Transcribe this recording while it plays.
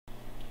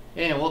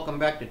Hey, and welcome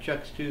back to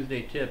Chuck's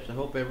Tuesday Tips. I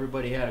hope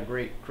everybody had a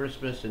great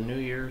Christmas and New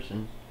Year's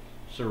and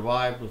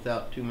survived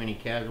without too many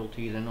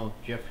casualties. I know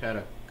Jeff had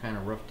a kind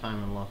of rough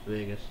time in Las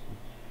Vegas.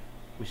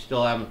 We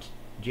still haven't,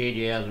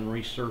 JJ hasn't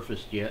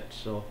resurfaced yet,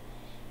 so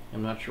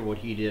I'm not sure what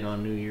he did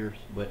on New Year's,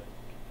 but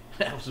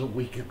that was a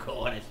week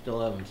ago and I still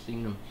haven't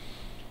seen him.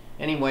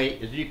 Anyway,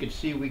 as you can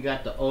see, we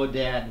got the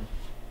ODAD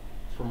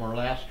from our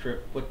last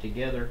trip put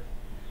together,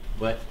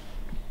 but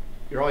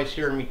you're always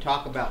hearing me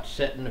talk about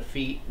setting the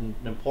feet and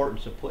the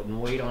importance of putting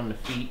weight on the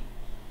feet.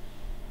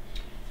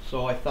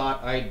 So I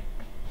thought I'd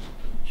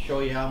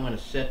show you how I'm going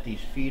to set these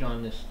feet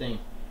on this thing.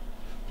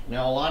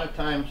 Now a lot of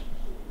times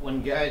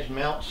when guys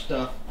mount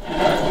stuff,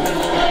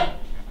 and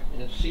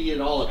see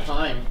it all the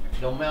time,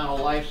 they'll mount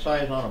a life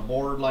size on a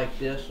board like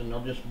this and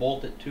they'll just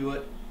bolt it to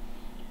it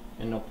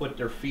and they'll put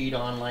their feet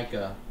on like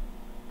a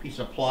piece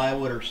of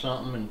plywood or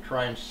something and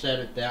try and set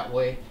it that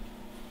way.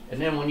 And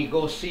then when you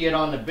go see it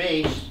on the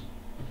base,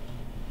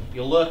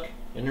 you look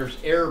and there's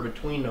air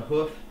between the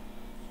hoof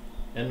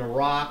and the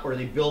rock, or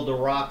they build the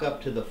rock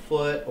up to the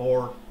foot,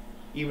 or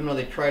even though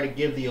they try to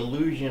give the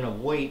illusion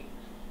of weight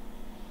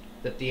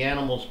that the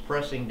animal's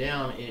pressing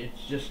down,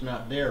 it's just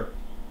not there.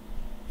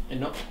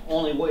 And the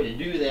only way to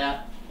do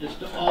that is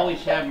to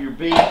always have your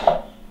base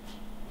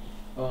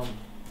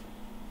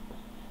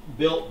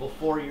built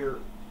before your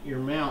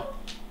mount.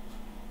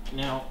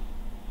 Now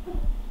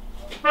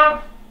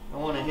I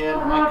went ahead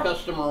and my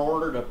customer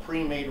ordered a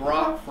pre-made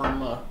rock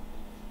from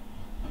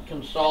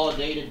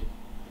Consolidated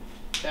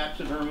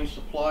Taxidermy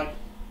supply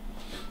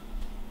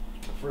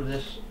for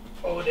this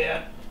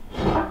ODAD,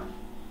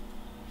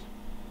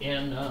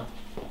 and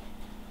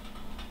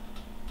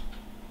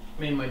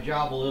made my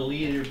job a little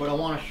easier. But I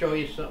want to show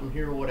you something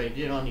here, what I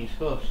did on these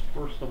hoofs.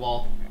 First of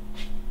all,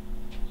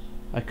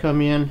 I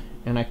come in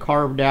and I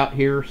carved out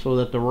here so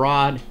that the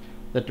rod,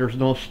 that there's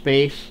no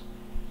space,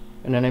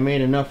 and then I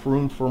made enough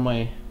room for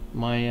my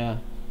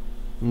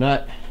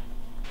nut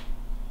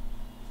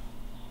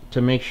to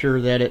make sure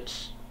that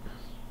it's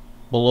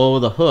below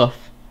the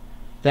hoof.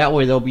 That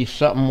way there'll be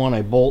something when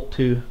I bolt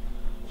to.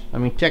 I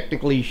mean,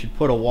 technically you should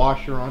put a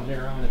washer on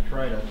there. I'm going to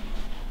try to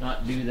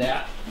not do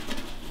that.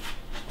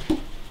 And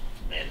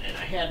then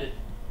I had to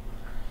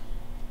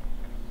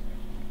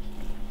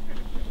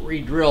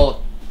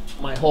re-drill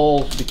my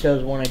holes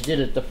because when I did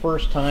it the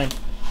first time,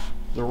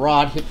 the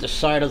rod hit the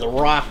side of the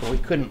rock and we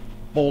couldn't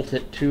bolt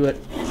it to it.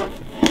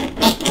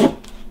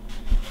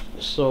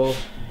 So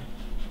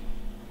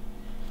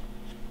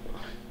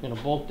I'm going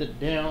to bolt it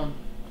down,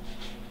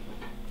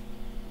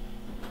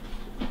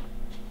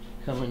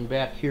 coming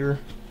back here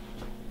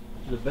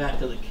to the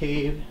back of the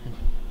cave.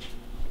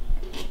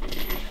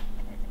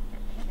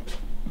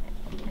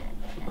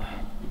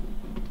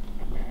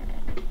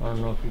 I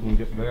don't know if you can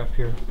get back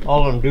here.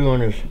 All I'm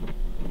doing is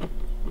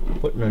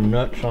putting the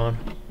nuts on.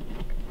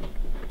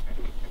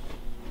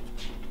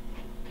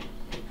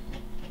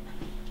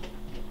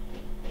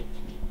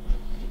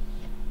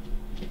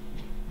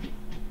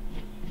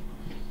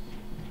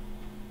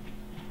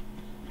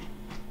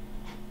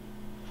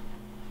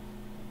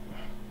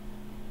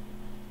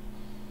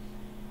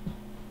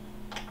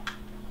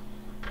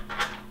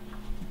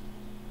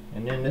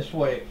 And then this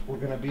way we're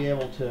going to be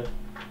able to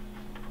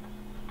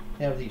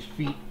have these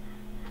feet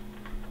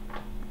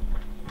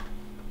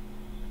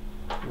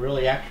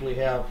really actually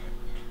have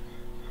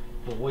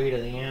the weight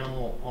of the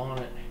animal on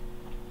it.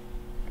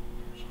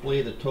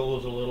 Splay the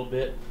toes a little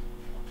bit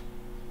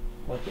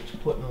like it's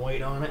putting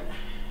weight on it.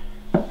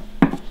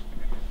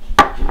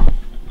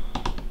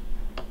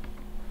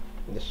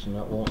 This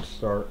nut won't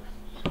start.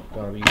 It's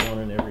got to be one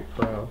in every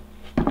crowd.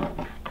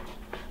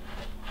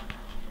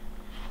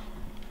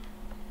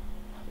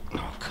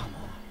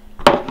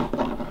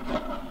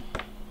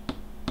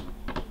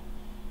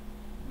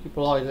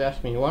 People always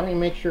ask me, why don't you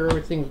make sure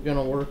everything's going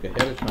to work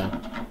ahead of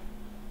time?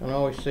 And I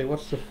always say,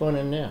 what's the fun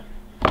in that?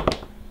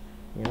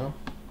 You know?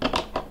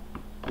 Because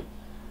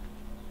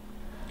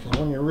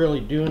when you're really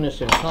doing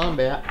this in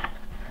combat,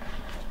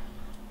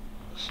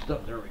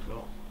 stuff, there we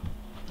go.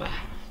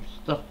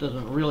 Stuff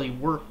doesn't really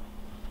work.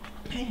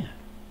 Man.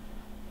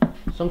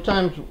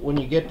 Sometimes when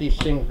you get these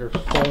things, there's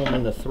foam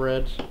in the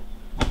threads.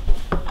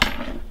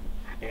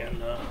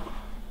 And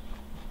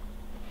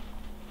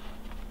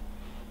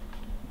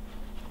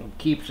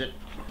keeps it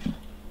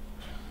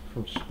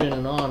from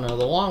spinning on. Now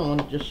the long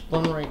one just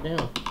spun right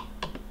down,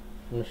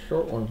 and the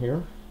short one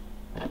here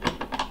is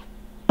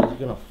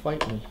gonna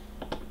fight me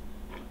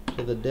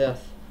to the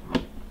death.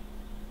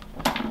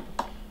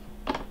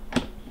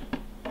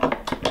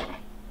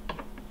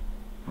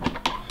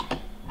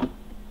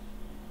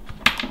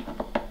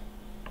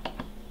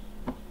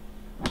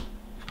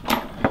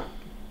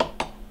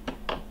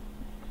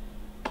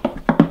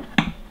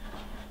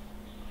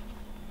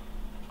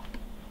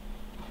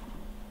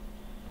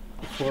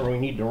 Where we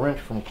need the wrench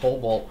from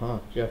Cobalt, huh,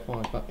 Jeff?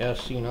 As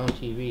seen on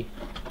TV.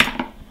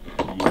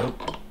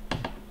 Yep.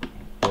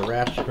 The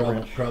ratchet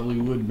wrench. Probably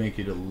would make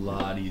it a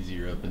lot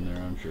easier up in there,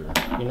 I'm sure.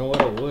 You know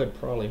what? It would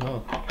probably,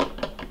 huh?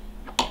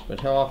 But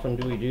how often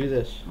do we do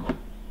this?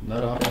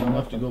 Not often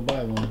enough to go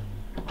buy one.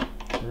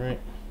 Right.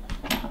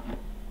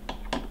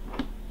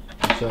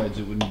 Besides,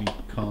 it wouldn't be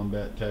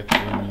combat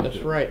taxidermy. That's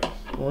right.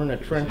 We're in the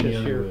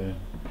trenches here. Way.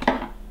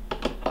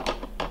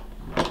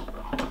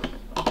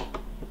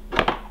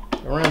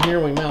 Around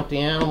here we mount the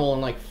animal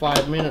in like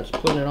 5 minutes.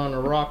 Putting it on the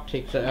rock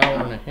takes an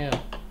hour and a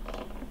half.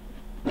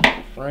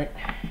 Right?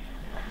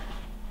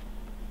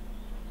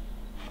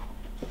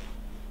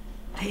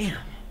 Damn.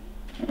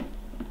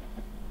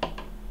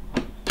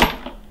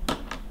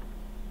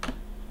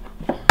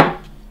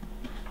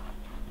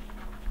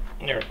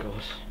 There it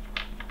goes.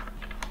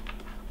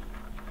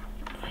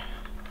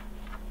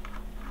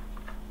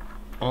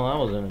 Well, that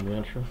was an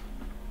adventure.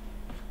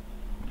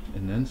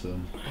 And then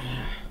some.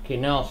 Okay,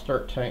 now I'll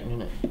start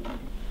tightening it.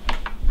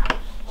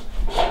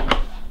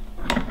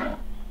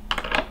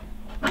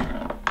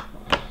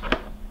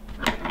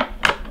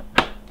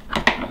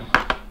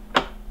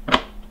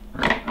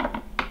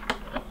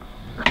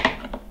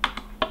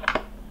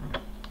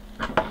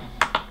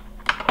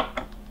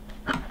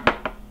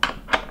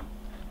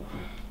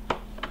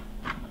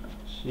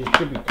 See, it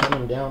should be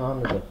coming down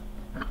onto the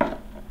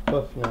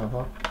hoof now,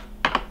 huh?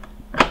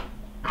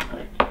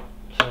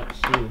 Can't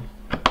see,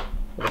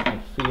 but I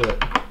can feel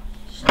it.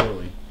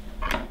 Slowly.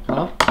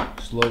 Huh?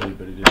 Slowly,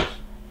 but it is.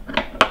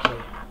 Okay.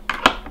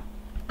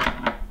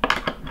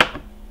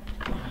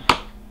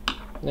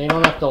 Now you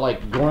don't have to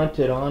like grunt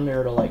it on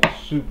there to like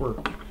super,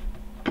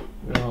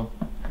 you know,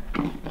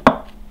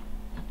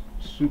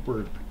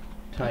 super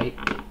tight.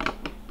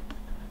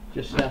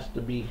 Just has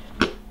to be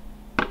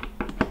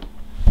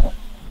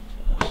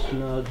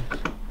snug.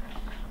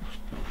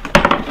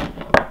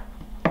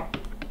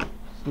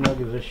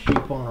 Snug as a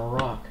sheep on a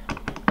rock.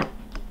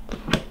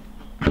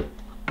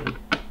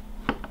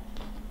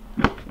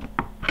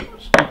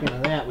 Speaking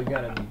of that, we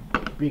got a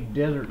big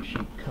desert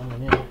sheep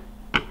coming in.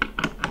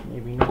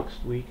 Maybe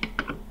next week.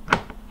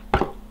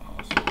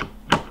 Awesome.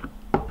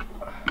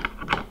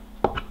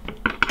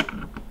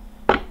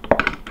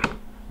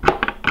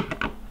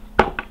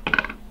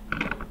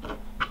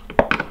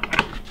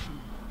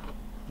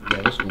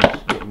 Yeah, this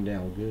one's getting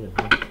down good.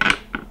 Huh?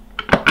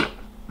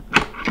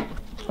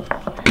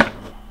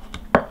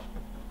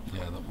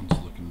 Yeah, that one's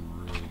looking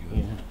really good.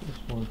 Yeah, this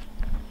one's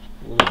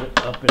a little bit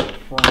up in the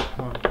front,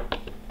 huh?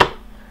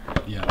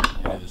 Yeah,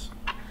 it is.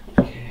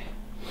 Okay.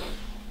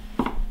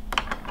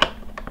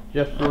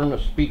 Just learn to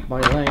speak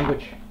my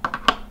language.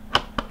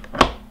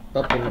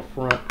 Up in the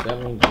front, that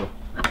means the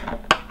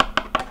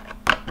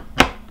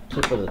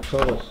tip of the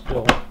toe is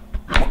still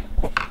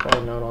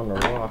probably not on the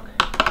rock.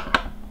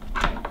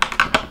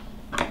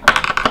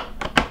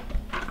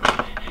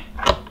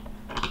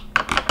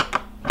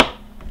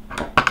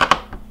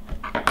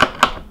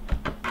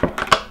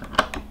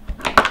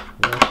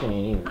 That ain't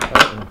even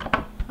tighten.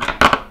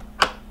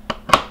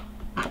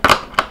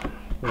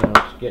 Yeah,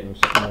 it's getting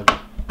snug.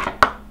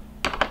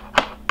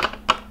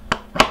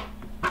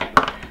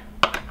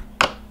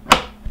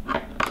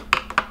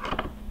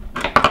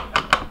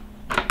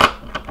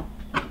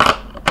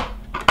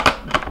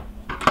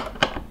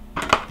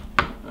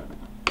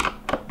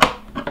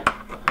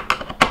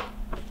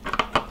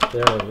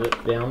 There, is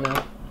it down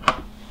now?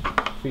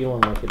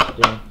 Feeling like it's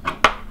down.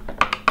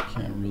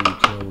 Can't really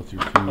tell with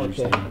your fingers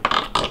Okay. there.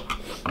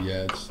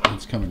 Yeah,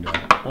 it's coming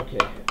down. Okay.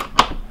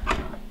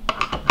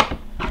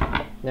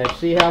 Now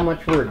see how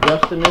much we're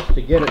adjusting this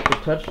to get it to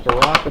touch the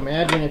rock?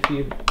 Imagine if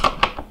you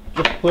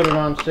just put it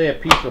on, say, a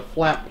piece of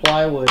flat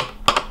plywood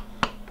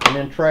and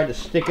then try to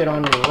stick it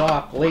on your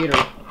rock later.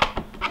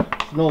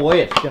 There's no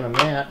way it's going to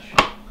match.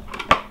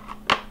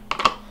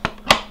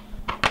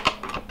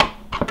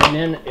 And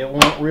then it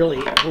won't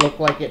really look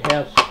like it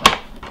has,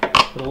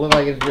 it'll look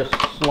like it's just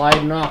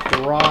sliding off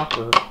the rock,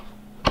 or,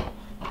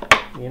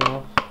 you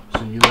know.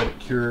 So you let it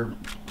cure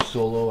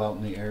solo out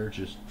in the air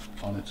just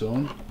on its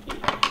own?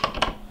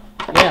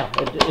 Yeah,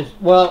 it is.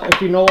 Well, if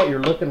you know what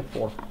you're looking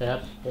for,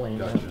 that's plain.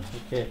 Gotcha.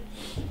 Okay.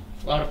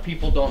 A lot of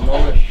people don't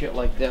notice shit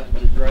like that,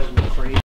 but it drives me crazy.